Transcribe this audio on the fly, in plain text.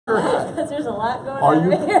Because there's a lot going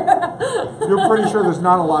on over here. You're pretty sure there's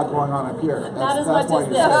not a lot going on up here. Not as much as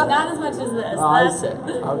this. Not as much as this. I see.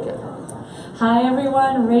 Okay. Hi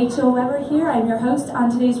everyone, Rachel Weber here. I'm your host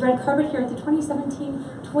on today's red carpet here at the 2017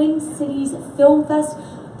 Twin Cities Film Fest.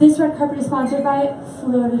 This red carpet is sponsored by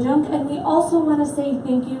Fleurdejunk, and we also want to say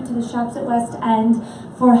thank you to the shops at West End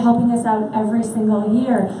for helping us out every single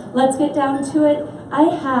year. Let's get down to it. I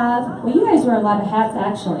have, well, you guys wear a lot of hats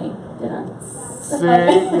actually, didn't I?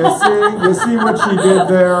 You see what she did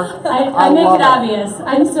there? I make it obvious.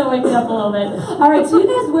 I'm still waking up a little bit. All right, so you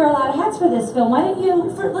guys wear a lot of hats for this film. Why don't you,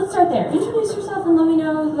 let's start there. Introduce yourself and let me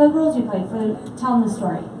know the roles you played for telling the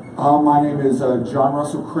story. My name is Jon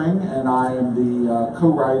Russell Cring, and I am the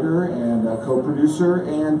co-writer and co-producer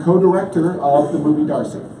and co-director of the movie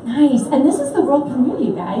Darcy. Nice, and this is the world premiere,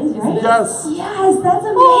 you guys, right? Yes. Yes, that's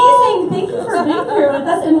amazing. Thank you for being here with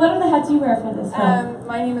us. And what are the hats you wear for this film?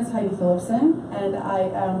 My name is Heidi Philipsen, and I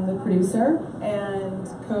am the producer and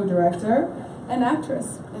co-director and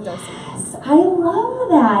actress in Darcy. Yes, I love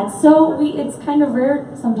that. So it's kind of rare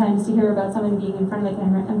sometimes to hear about someone being in front of the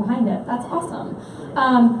camera and behind it. That's awesome.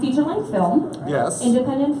 Feature-length film. Yes.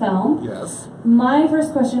 Independent film. Yes. My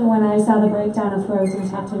first question when I saw the breakdown of Frozen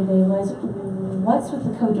Top 10 today was, what's with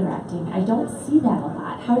the co-directing? I don't see that a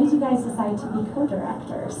lot. How did you guys decide to be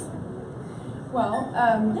co-directors? Well,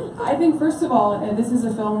 I think first of all, this is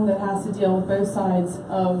a film that has to deal with both sides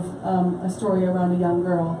of a story around a young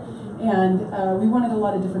girl. And we wanted a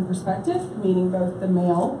lot of different perspectives, meaning both the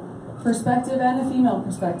male perspective and the female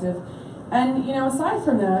perspective. And, you know, aside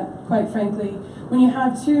from that, quite frankly, when you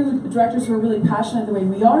have two directors who are really passionate the way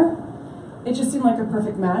we are, it just seemed like a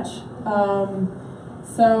perfect match.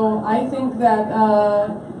 So I think that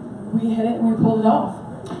we hit it and we pulled it off.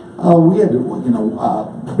 We had,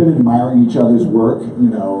 been admiring each other's work,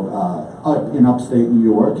 in upstate New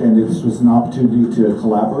York, and this was an opportunity to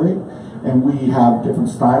collaborate. And we have different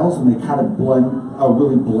styles, and they kind of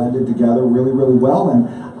really blended together really, really well. And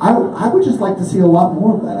I would just like to see a lot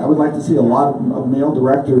more of that. I would like to see a lot of male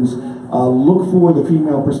directors look for the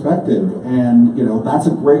female perspective, and that's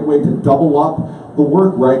a great way to double up the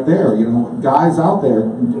work right there. Guys out there,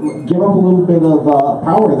 give up a little bit of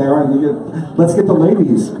power there, and let's get the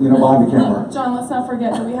ladies, behind the camera. John, let's not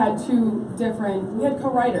forget that we had we had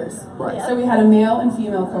co-writers. Right. So we had a male and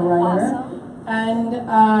female co-writer. Awesome. And,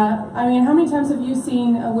 I mean, how many times have you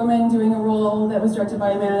seen a woman doing a role that was directed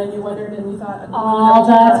by a man and you wondered and you thought... All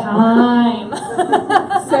the time.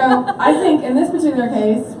 So, I think in this particular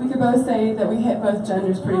case, we could both say that we hit both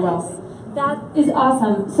genders pretty well. That is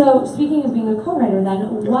awesome. So, speaking of being a co-writer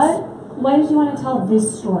then, why did you want to tell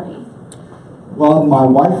this story? Well, my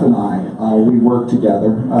wife and I, we worked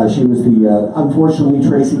together. She was unfortunately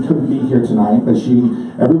Tracy couldn't be here tonight, but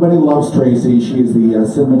everybody loves Tracy. She is the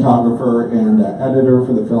cinematographer and editor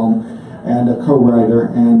for the film and a co-writer.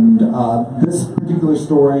 And this particular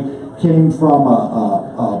story came from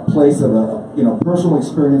a place of personal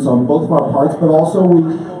experience on both of our parts, but also we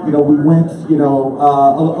went,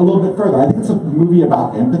 a little bit further. I think it's a movie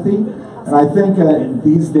about empathy. And I think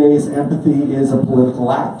these days empathy is a political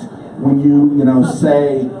act. When you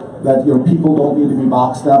say that people don't need to be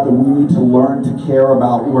boxed up, and we need to learn to care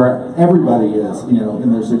about where everybody is,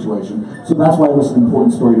 in their situation. So that's why it was an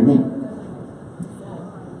important story to me.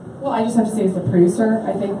 Well, I just have to say, as the producer,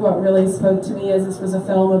 I think what really spoke to me is this was a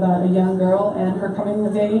film about a young girl and her coming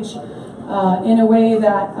of age in a way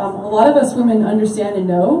that a lot of us women understand and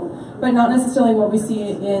know, but not necessarily what we see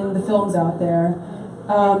in the films out there.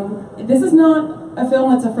 This is not a film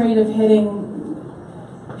that's afraid of hitting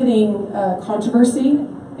controversy,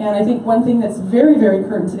 and I think one thing that's very, very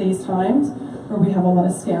current in today's times, where we have a lot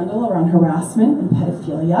of scandal around harassment and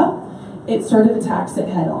pedophilia, it sort of attacks it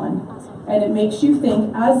head on. And it makes you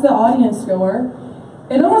think, as the audience goer,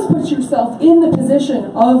 it almost puts yourself in the position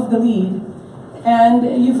of the lead,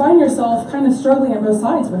 and you find yourself kind of struggling on both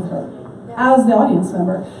sides with her, as the audience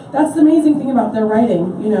member. That's the amazing thing about their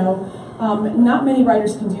writing, not many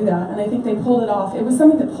writers can do that, and I think they pulled it off. It was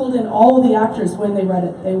something that pulled in all of the actors when they read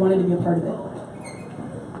it. They wanted to be a part of it.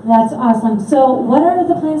 That's awesome. So what are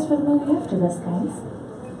the plans for the movie after this, guys?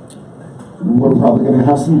 We're probably going to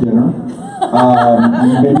have some dinner,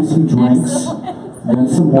 maybe some drinks, then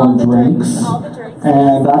some more drinks,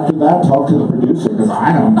 and after that talk to the producer, because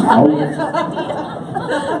I don't know.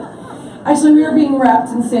 Actually, we are being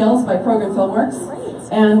wrapped in sales by Program Filmworks.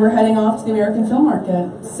 And we're heading off to the American film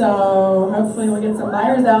market. So hopefully we'll get some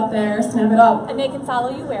buyers out there, snap it up. And they can follow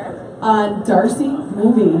you where? On Darcy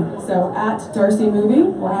Movie. So at Darcy Movie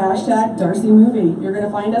or hashtag Darcy Movie. You're going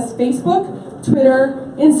to find us Facebook,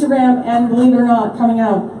 Twitter, Instagram, and believe it or not, coming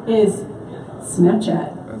out is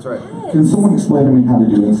Snapchat. That's right. Can someone explain to me how to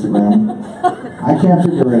do Instagram? I can't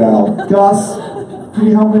figure it out. Gus, can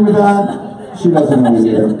you help me with that? She doesn't know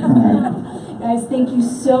either. All right. Guys, thank you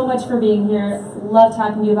so much for being here. Love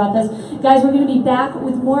talking to you about this. Guys, we're going to be back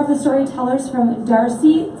with more of the storytellers from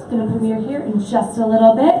Darcy. It's going to premiere here in just a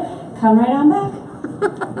little bit. Come right on back.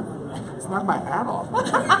 It's not my hat off.